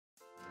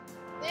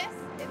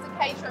the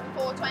Caterham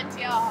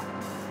 420R,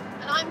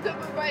 and I'm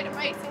Goodwood Road and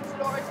Racing's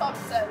Laura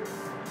Thomson.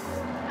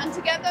 And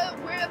together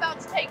we're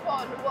about to take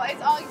on what is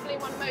arguably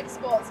one of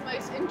motorsport's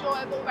most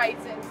enjoyable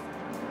races,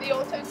 the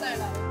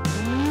AutoSOLO.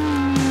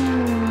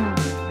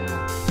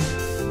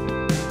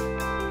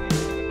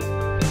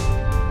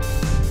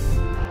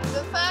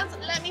 But first,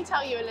 let me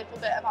tell you a little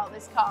bit about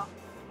this car.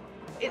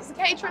 It's the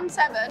Caterham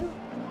 7,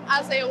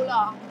 as they all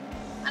are,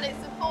 and it's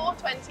the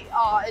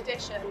 420R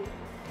edition.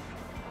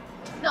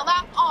 Now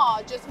that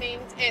R just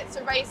means it's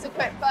a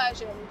race-equipped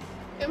version,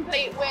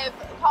 complete with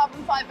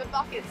carbon fibre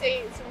bucket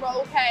seats,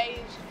 roll cage,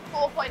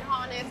 4-point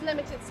harness,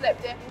 limited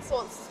slip dip and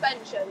sport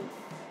suspension.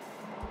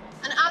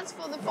 And as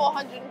for the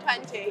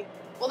 420,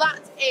 well,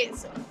 that's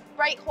its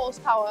brake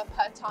horsepower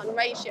per tonne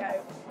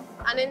ratio.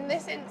 And in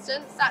this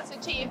instance, that's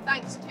achieved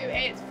thanks to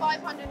its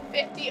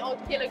 550 odd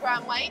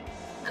kilogram weight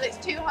and its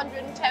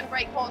 210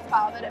 brake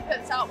horsepower that it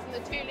puts out from the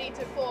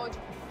 2-litre Ford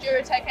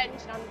Duratec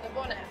engine under the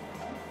bonnet.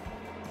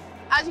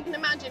 As you can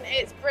imagine,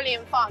 it's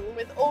brilliant fun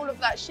with all of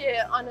that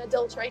sheer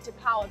unadulterated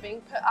power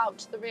being put out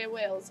to the rear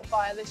wheels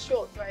via this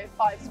short throw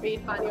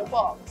 5-speed manual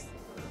box.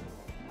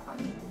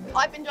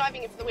 I've been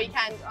driving it for the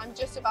weekend. I'm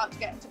just about to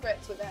get to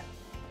grips with it.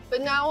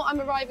 But now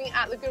I'm arriving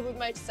at the Goodwood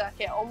Motor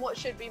Circuit on what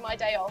should be my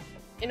day off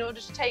in order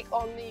to take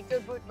on the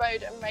Goodwood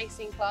Road and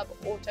Racing Club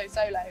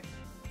AutoSOLO.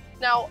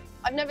 Now,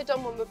 I've never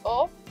done one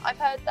before. I've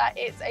heard that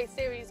it's a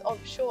series of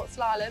short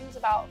slaloms,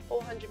 about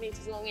 400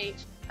 metres long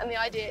each, and the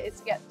idea is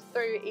to get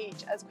through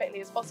each as quickly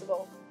as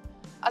possible.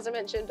 As I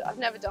mentioned, I've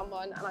never done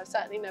one, and I've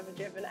certainly never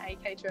driven a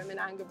Caterham in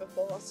anger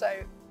before, so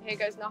here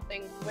goes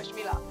nothing. Wish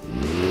me luck.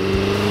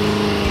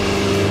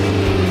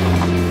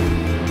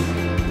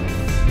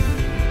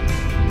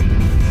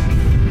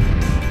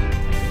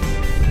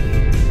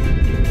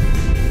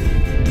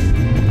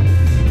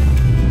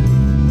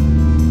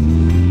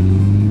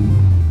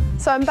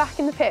 So I'm back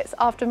in the pits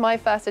after my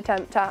first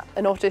attempt at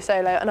an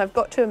AutoSOLO, and I've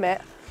got to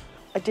admit,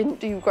 I didn't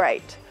do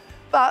great.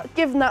 But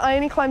given that I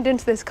only climbed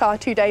into this car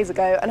 2 days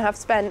ago and have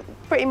spent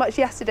pretty much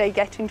yesterday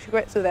getting to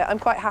grips with it, I'm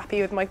quite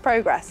happy with my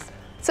progress.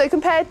 So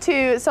compared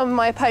to some of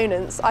my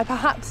opponents, I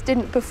perhaps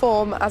didn't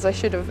perform as I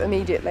should have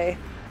immediately.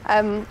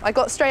 I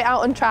got straight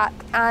out on track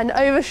and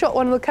overshot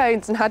one of the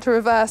cones and had to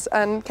reverse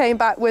and came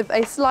back with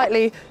a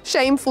slightly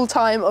shameful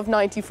time of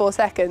 94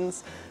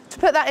 seconds. To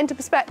put that into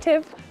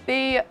perspective,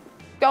 the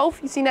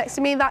Golf you see next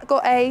to me, that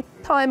got a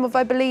time of,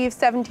 I believe,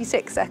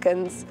 76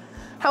 seconds.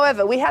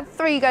 However, we had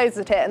 3 goes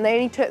at it and they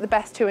only took the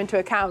best 2 into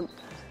account.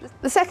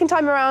 The second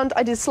time around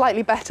I did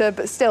slightly better,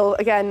 but still,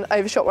 again,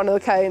 overshot one of the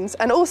cones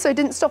and also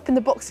didn't stop in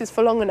the boxes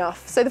for long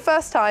enough. So the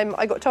first time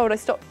I got told I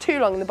stopped too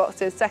long in the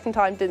boxes, second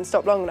time didn't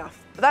stop long enough.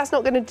 But that's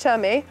not going to deter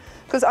me,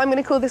 because I'm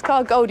going to call this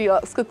car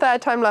Goldilocks, because third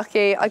time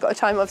lucky, I got a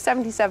time of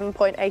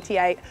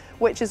 77.88,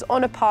 which is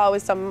on a par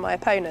with some of my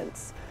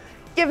opponents.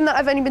 Given that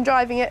I've only been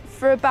driving it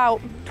for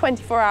about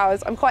 24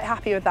 hours, I'm quite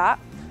happy with that.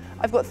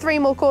 I've got 3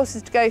 more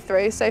courses to go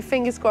through, so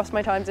fingers crossed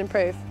my times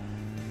improve.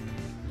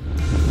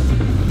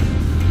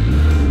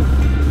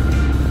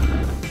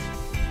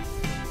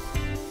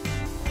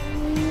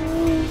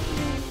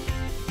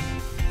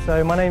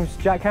 So my name's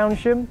Jack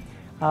Hownsham.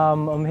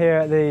 I'm here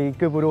at the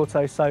Goodwood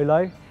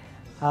AutoSOLO.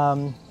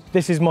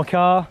 This is my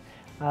car,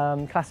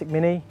 classic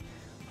Mini.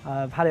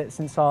 I've had it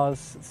since I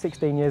was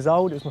 16 years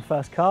old. It was my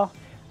first car.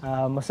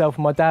 Myself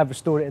and my dad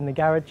restored it in the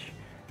garage.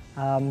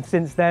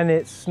 Since then,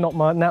 it's not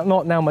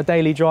now my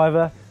daily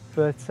driver,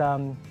 but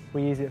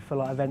we use it for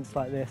like events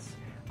like this,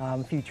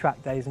 a few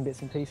track days and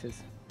bits and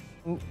pieces.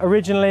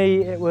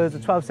 Originally, it was a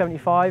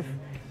 1275.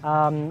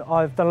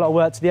 I've done a lot of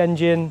work to the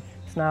engine.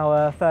 It's now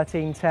a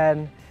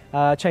 1310.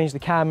 Changed the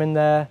cam in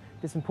there.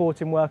 Did some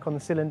porting work on the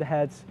cylinder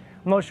heads.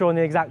 I'm not sure on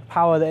the exact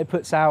power that it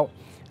puts out.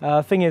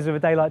 Thing is, with a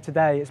day like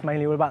today, it's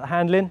mainly all about the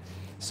handling.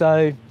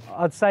 So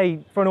I'd say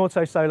for an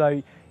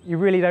AutoSOLO, you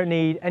really don't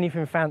need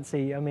anything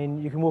fancy. I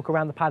mean, you can walk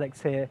around the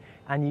paddocks here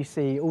and you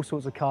see all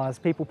sorts of cars.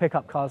 People pick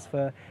up cars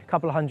for a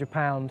couple of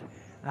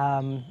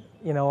 £100,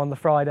 you know, on the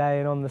Friday,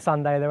 and on the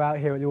Sunday they're out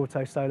here at the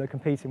AutoSOLO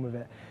competing with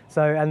it.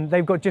 So, and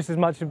they've got just as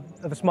much of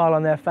a smile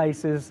on their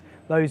face as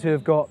those who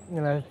have got,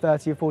 you know,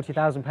 30 or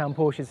 40,000 pound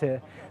Porsches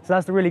here. So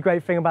that's the really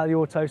great thing about the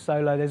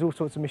AutoSOLO. There's all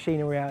sorts of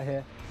machinery out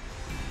here.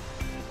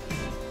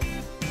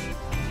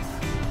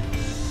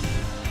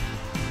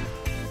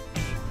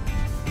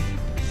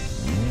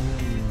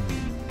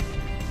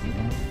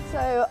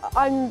 So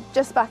I'm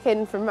just back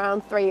in from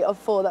round 3 of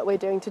 4 that we're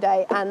doing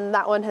today, and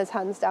that one has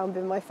hands down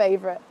been my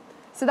favourite.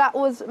 So that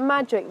was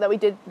magic that we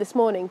did this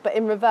morning, but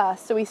in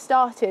reverse. So we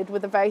started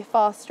with a very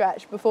fast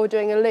stretch before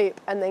doing a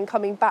loop and then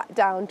coming back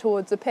down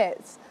towards the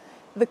pits.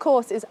 The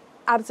course is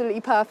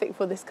absolutely perfect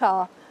for this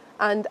car,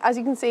 and as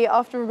you can see,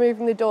 after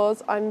removing the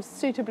doors, I'm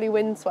suitably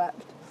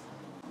windswept.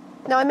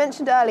 Now, I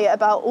mentioned earlier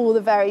about all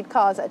the varied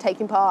cars that are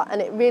taking part,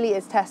 and it really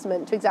is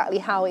testament to exactly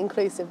how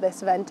inclusive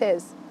this event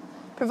is.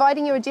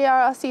 Providing you're a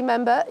GRRC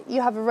member, you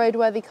have a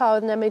roadworthy car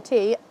with an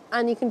MOT,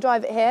 and you can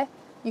drive it here,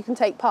 you can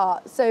take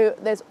part. So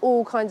there's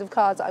all kinds of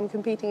cars that I'm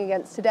competing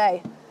against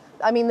today.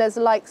 I mean, there's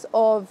the likes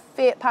of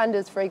Fiat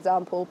Pandas, for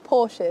example,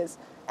 Porsches,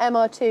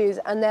 MR2s,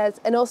 and there's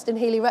an Austin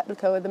Healey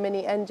replica with a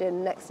mini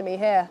engine next to me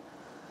here.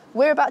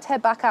 We're about to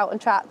head back out on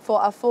track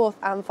for our 4th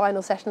and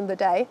final session of the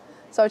day,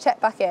 so I'll check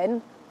back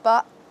in,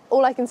 but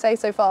all I can say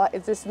so far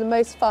is this is the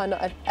most fun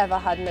I've ever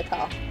had in a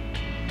car.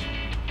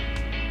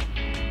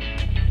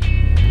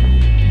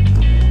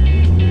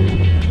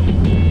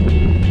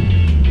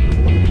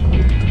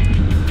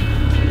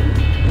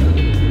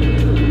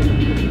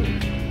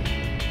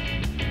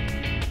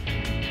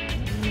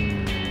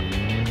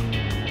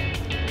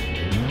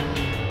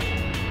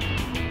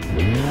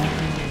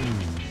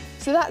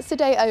 So that's the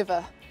day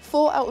over.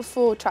 4 out of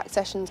 4 track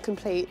sessions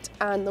complete,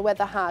 and the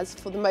weather has,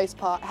 for the most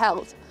part,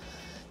 held.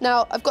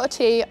 Now, I've got a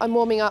tea, I'm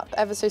warming up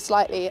ever so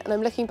slightly, and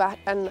I'm looking back,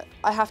 and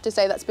I have to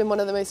say that's been one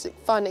of the most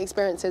fun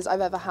experiences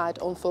I've ever had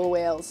on 4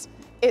 wheels.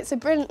 It's a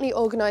brilliantly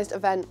organised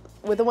event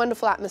with a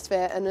wonderful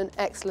atmosphere and an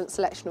excellent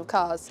selection of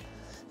cars.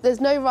 There's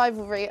no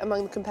rivalry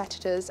among the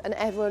competitors, and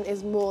everyone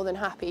is more than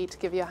happy to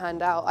give you a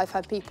hand out. I've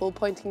had people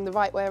pointing the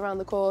right way around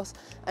the course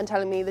and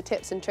telling me the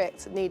tips and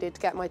tricks needed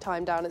to get my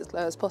time down as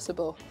low as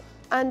possible.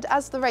 And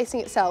as the racing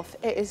itself,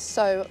 it is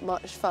so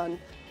much fun.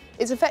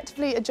 It's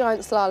effectively a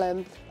giant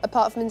slalom,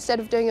 apart from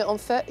instead of doing it on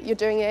foot, you're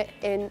doing it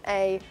in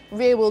a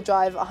rear-wheel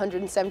drive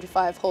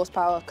 175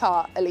 horsepower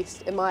car, at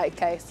least in my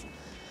case.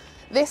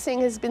 This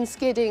thing has been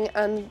skidding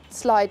and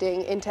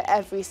sliding into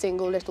every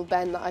single little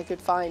bend that I could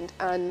find,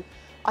 and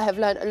I have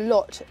learned a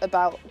lot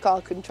about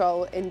car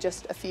control in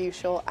just a few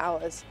short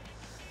hours.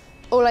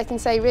 All I can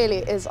say really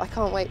is I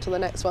can't wait till the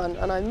next one,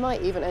 and I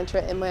might even enter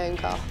it in my own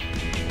car.